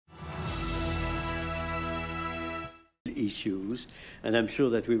issues. And I'm sure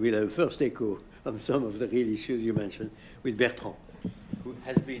that we will have first echo on some of the real issues you mentioned with Bertrand, who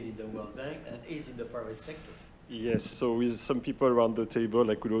has been in the World Bank and is in the private sector. Yes, so with some people around the table,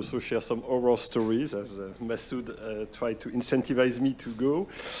 I could also share some horror stories, as Masoud tried to incentivize me to go,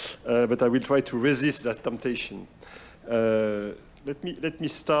 but I will try to resist that temptation. Let me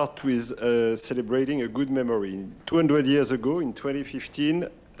start with celebrating a good memory. 200 years ago, in 2015,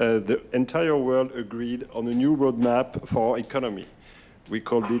 the entire world agreed on a new roadmap for our economy. We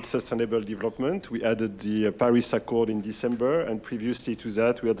called it Sustainable Development. We added the Paris Accord in December, and previously to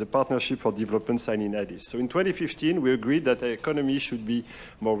that, we had the Partnership for Development signed in Addis. So in 2015, we agreed that our economy should be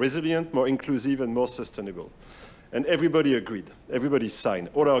more resilient, more inclusive, and more sustainable. And everybody agreed. Everybody signed.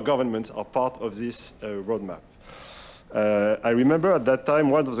 All our governments are part of this roadmap. I remember at that time,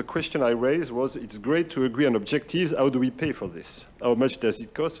 one of the questions I raised was, it's great to agree on objectives. How do we pay for this? How much does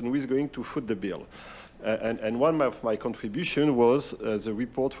it cost, and who is going to foot the bill? And one of my contribution was the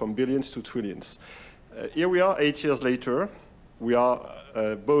report from billions to trillions. Here we are 8 years later. We are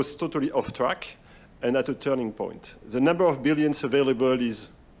both totally off track and at a turning point. The number of billions available is,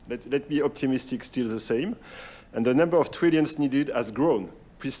 let me optimistic, still the same. And the number of trillions needed has grown,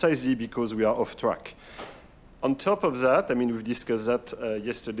 precisely because we are off track. On top of that, I mean, we've discussed that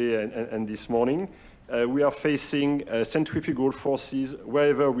yesterday and this morning, we are facing centrifugal forces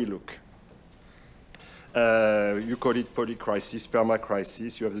wherever we look. You call it polycrisis,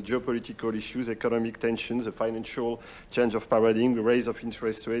 perma-crisis. You have the geopolitical issues, economic tensions, the financial change of paradigm, the rise of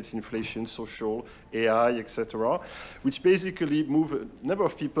interest rates, inflation, social, AI, etc., which basically move a number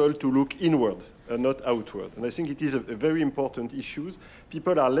of people to look inward and not outward. And I think it is a very important issue.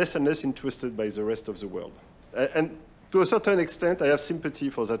 People are less and less interested by the rest of the world. And to a certain extent, I have sympathy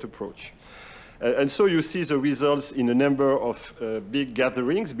for that approach. And so you see the results in a number of big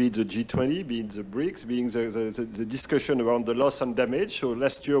gatherings, be it the G20, be it the BRICS, being the discussion around the loss and damage. So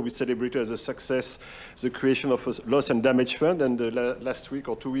last year we celebrated as a success the creation of a loss and damage fund, and last week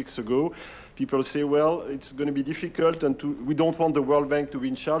or 2 weeks ago, people say, well, it's going to be difficult, and we don't want the World Bank to be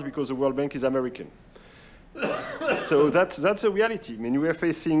in charge because the World Bank is American. So that's the reality. I mean, we are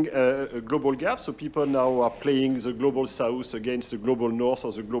facing a global gap, so people now are playing the global south against the global north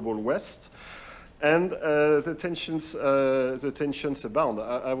or the global west. And the tensions abound.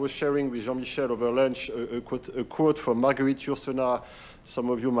 I was sharing with Jean-Michel over lunch a quote from Marguerite Yourcenar.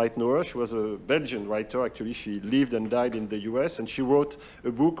 Some of you might know her. She was a Belgian writer, actually. She lived and died in the US, and she wrote a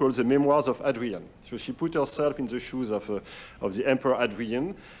book called The Memoirs of Adrian. So she put herself in the shoes of the Emperor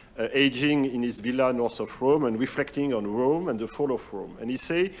Adrian, aging in his villa north of Rome and reflecting on Rome and the fall of Rome. And he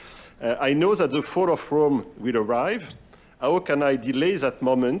say, I know that the fall of Rome will arrive. How can I delay that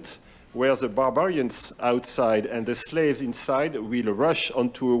moment where the barbarians outside and the slaves inside will rush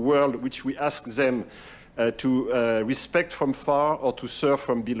onto a world which we ask them to respect from far or to serve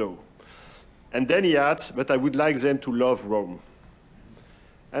from below? And then he adds, but I would like them to love Rome.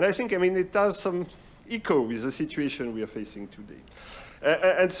 And I think, I mean, it has some echo with the situation we are facing today.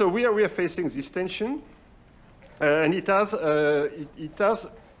 And so we are facing this tension, and it has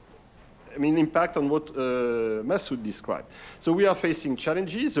I mean, impact on what Masoud described. So we are facing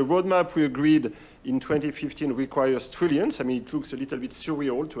challenges. The roadmap we agreed in 2015 requires trillions. I mean, it looks a little bit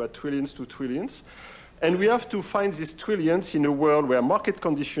surreal to add trillions to trillions. And we have to find these trillions in a world where market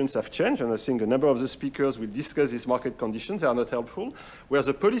conditions have changed, and I think a number of the speakers will discuss these market conditions. They are not helpful. Where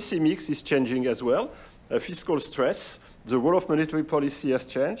the policy mix is changing as well. Fiscal stress, the role of monetary policy has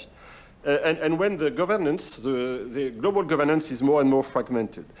changed. And when the governance, the global governance is more and more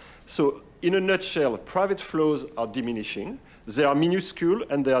fragmented. So in a nutshell, private flows are diminishing. They are minuscule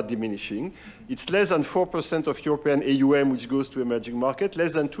and they are diminishing. It's less than 4% of European AUM which goes to emerging market,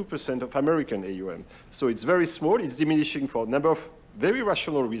 less than 2% of American AUM. So it's very small. It's diminishing for a number of very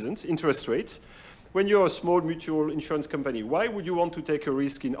rational reasons. Interest rates. When you're a small mutual insurance company, why would you want to take a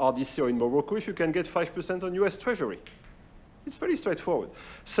risk in RDC or in Morocco if you can get 5% on US Treasury? It's pretty straightforward.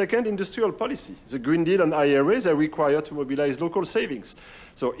 Second, industrial policy. The Green Deal and IRAs are required to mobilize local savings.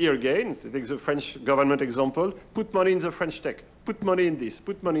 So here again, take the French government example, put money in the French tech, put money in this,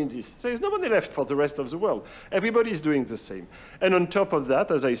 put money in this. There is nobody left for the rest of the world. Everybody is doing the same. And on top of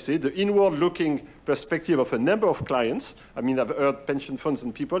that, as I said, the inward-looking perspective of a number of clients. I mean, I've heard pension funds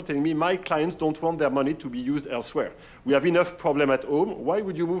and people telling me, my clients don't want their money to be used elsewhere. We have enough problem at home. Why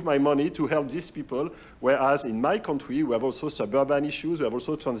would you move my money to help these people? Whereas in my country, we have also suburban issues, we have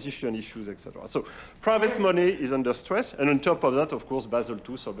also transition issues, etc. So private money is under stress. And on top of that, of course, Basel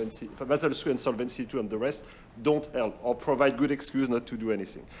III and Solvency II and the rest don't help or provide good excuse not to do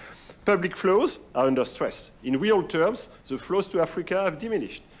anything. Public flows are under stress. In real terms, the flows to Africa have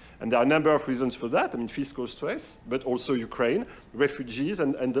diminished. And there are a number of reasons for that. I mean, fiscal stress, but also Ukraine, refugees,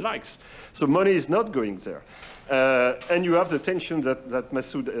 and the likes. So money is not going there. And you have the tension that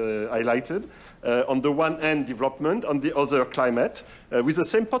Masoud highlighted. On the one hand, development, on the other, climate, with the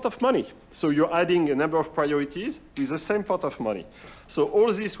same pot of money. So you're adding a number of priorities with the same pot of money. So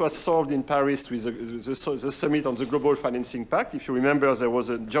all this was solved in Paris with the summit on the Global Financing Pact. If you remember, there was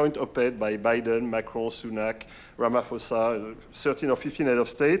a joint op-ed by Biden, Macron, Sunak, Ramaphosa, 13 or 15 heads of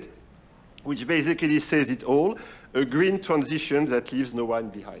state, which basically says it all, a green transition that leaves no one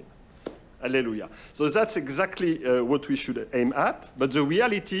behind. Hallelujah. So that's exactly what we should aim at, but the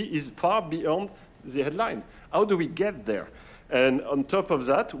reality is far beyond the headline. How do we get there? And on top of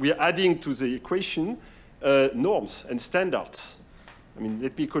that, we are adding to the equation norms and standards. I mean,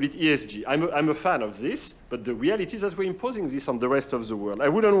 let me call it ESG. I'm a fan of this, but the reality is that we're imposing this on the rest of the world. I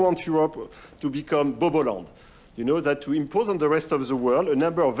wouldn't want Europe to become Boboland. You know, that to impose on the rest of the world a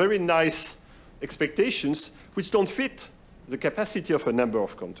number of very nice expectations which don't fit the capacity of a number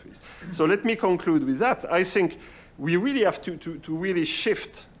of countries. So let me conclude with that. I think we really have to really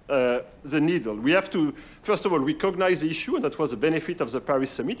shift the needle. We have to, first of all, recognize the issue, and that was the benefit of the Paris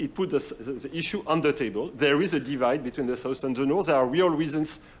summit. It put the issue on the table. There is a divide between the South and the North. There are real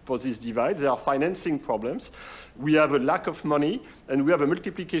reasons for this divide. There are financing problems. We have a lack of money, and we have a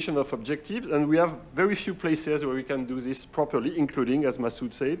multiplication of objectives, and we have very few places where we can do this properly, including, as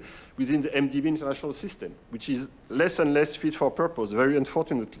Masoud said, within the MDB international system, which is less and less fit for purpose, very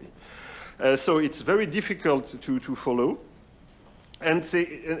unfortunately. So it's very difficult to follow. And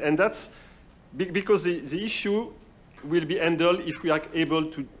that's because the issue will be handled if we are able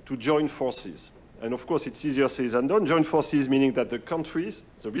to join forces. And of course, it's easier said than done. Join forces meaning that the countries,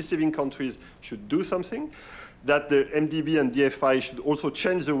 the receiving countries, should do something, that the MDB and DFI should also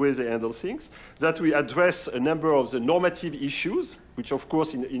change the way they handle things, that we address a number of the normative issues, which of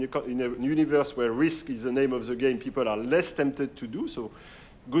course in a universe where risk is the name of the game, people are less tempted to do. So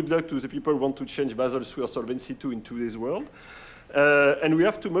good luck to the people who want to change Basel III or Solvency II in today's world. And we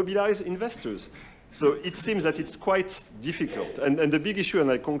have to mobilize investors. So it seems that it's quite difficult. And the big issue,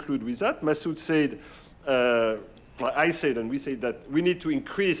 and I conclude with that, Masoud said, well, I said, and we said that we need to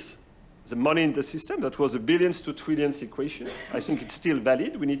increase the money in the system. That was a billions to trillions equation. I think it's still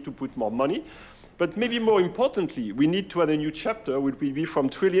valid. We need to put more money. But maybe more importantly, we need to add a new chapter, which will be from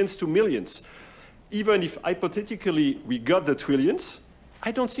trillions to millions. Even if hypothetically we got the trillions,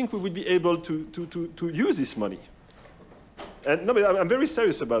 I don't think we would be able to use this money. And no, but I'm very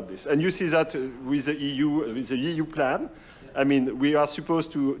serious about this. And you see that with the EU plan. I mean, we are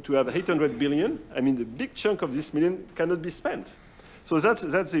supposed to have 800 billion. I mean, the big chunk of this million cannot be spent. So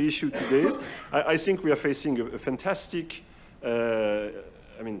that's the issue today. I think we are facing a fantastic, I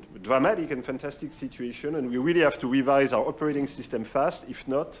mean, dramatic and fantastic situation, and we really have to revise our operating system fast. If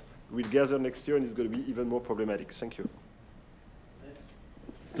not, we'll gather next year, and it's going to be even more problematic. Thank you.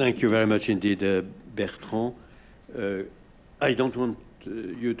 Thank you very much indeed, Bertrand. I don't want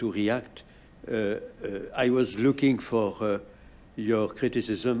you to react. I was looking for your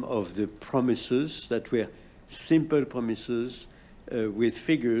criticism of the promises that were simple promises with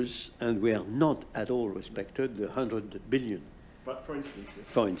figures and were not at all respected, the 100 billion. But for instance, yes.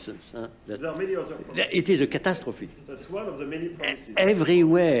 For instance. There are many other promises. It is a catastrophe. That's one of the many promises.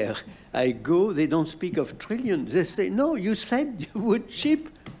 Everywhere I go, they don't speak of trillions. They say, no, you said you would ship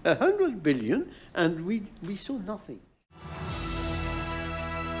 100 billion, and we saw nothing.